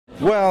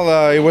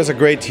Well, it was a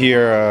great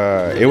year.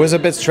 It was a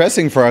bit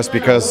stressing for us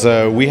because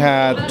we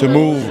had to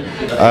move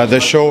the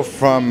show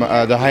from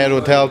the Hyatt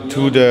Hotel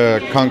to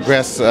the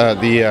Congress,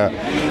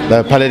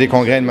 the Palais des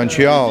Congrès in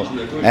Montreal.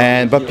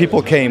 But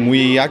people came.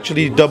 We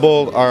actually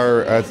doubled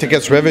our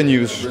tickets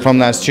revenues from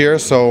last year,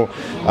 so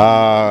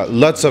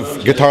lots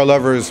of guitar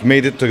lovers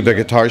made it to the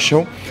guitar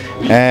show.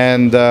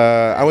 And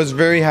I was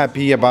very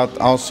happy about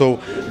also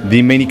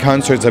the many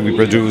concerts that we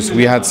produced.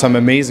 We had some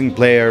amazing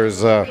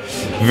players,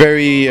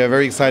 very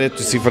excited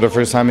to see for the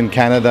first time in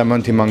Canada,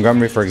 Monty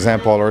Montgomery, for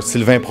example, or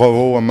Sylvain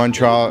Provost,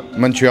 a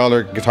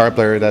Montrealer guitar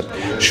player that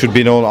should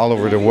be known all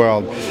over the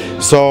world.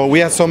 So we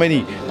had so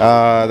many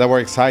that were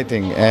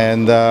exciting,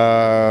 and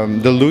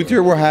the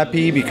luthier were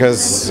happy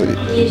because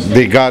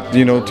they got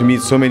to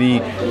meet so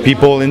many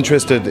people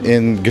interested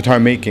in guitar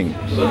making.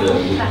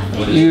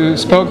 You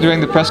spoke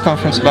during the press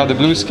conference about the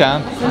Blues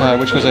Camp,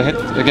 which was a hit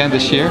again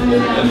this year.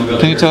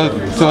 Can you tell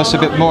us a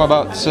bit more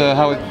about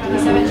how it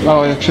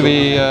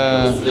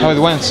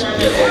went?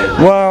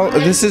 Well,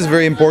 this is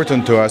very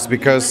important to us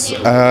because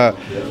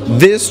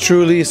this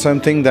truly is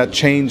something that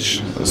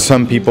changed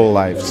some people's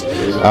lives.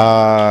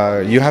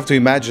 You have to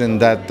imagine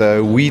that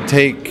we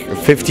take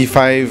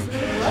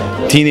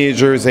 55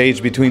 teenagers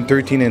aged between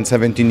 13 and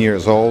 17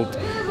 years old,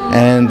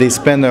 and they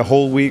spend a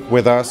whole week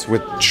with us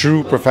with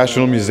true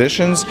professional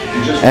musicians,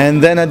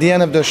 and then at the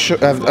end of the show,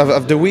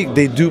 of the week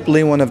they do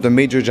play one of the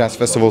major jazz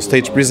festival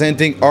stage,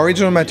 presenting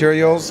original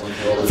materials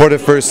for the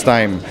first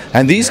time.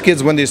 And these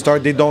kids, when they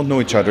start, they don't know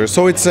each other,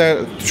 so it's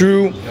a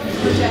true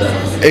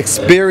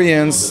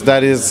experience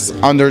that is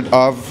unheard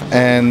of,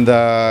 and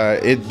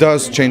it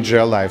does change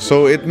their life,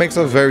 so it makes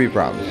us very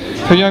proud.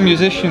 For young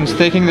musicians,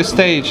 taking the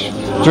stage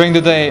during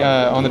the day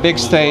on the big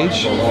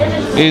stage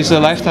is a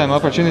lifetime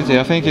opportunity.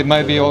 I think it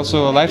might be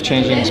also a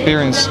life-changing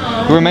experience.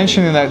 We were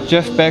mentioning that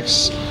Jeff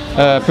Beck's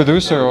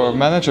producer or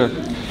manager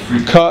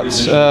caught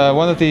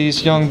one of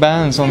these young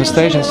bands on the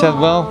stage and said,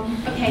 "Well,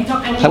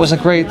 that was a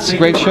great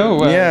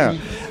show." Yeah.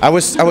 I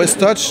was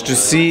touched to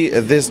see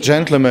this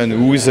gentleman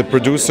who is a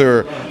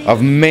producer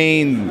of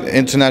main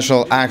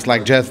international acts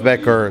like Jeff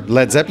Beck or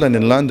Led Zeppelin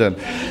in London,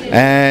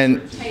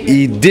 and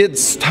he did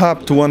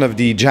stop to one of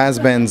the jazz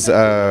bands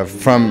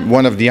from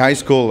one of the high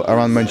school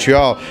around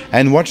Montreal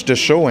and watched the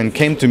show and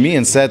came to me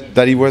and said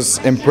that he was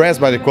impressed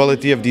by the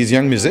quality of these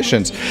young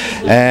musicians.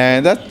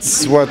 And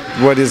that's what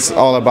it's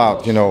all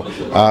about.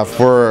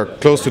 For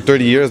close to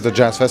 30 years, the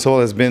Jazz Festival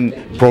has been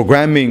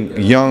programming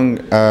young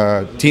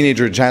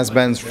teenager jazz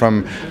bands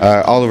from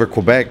all over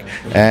Quebec,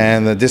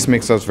 and this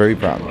makes us very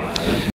proud.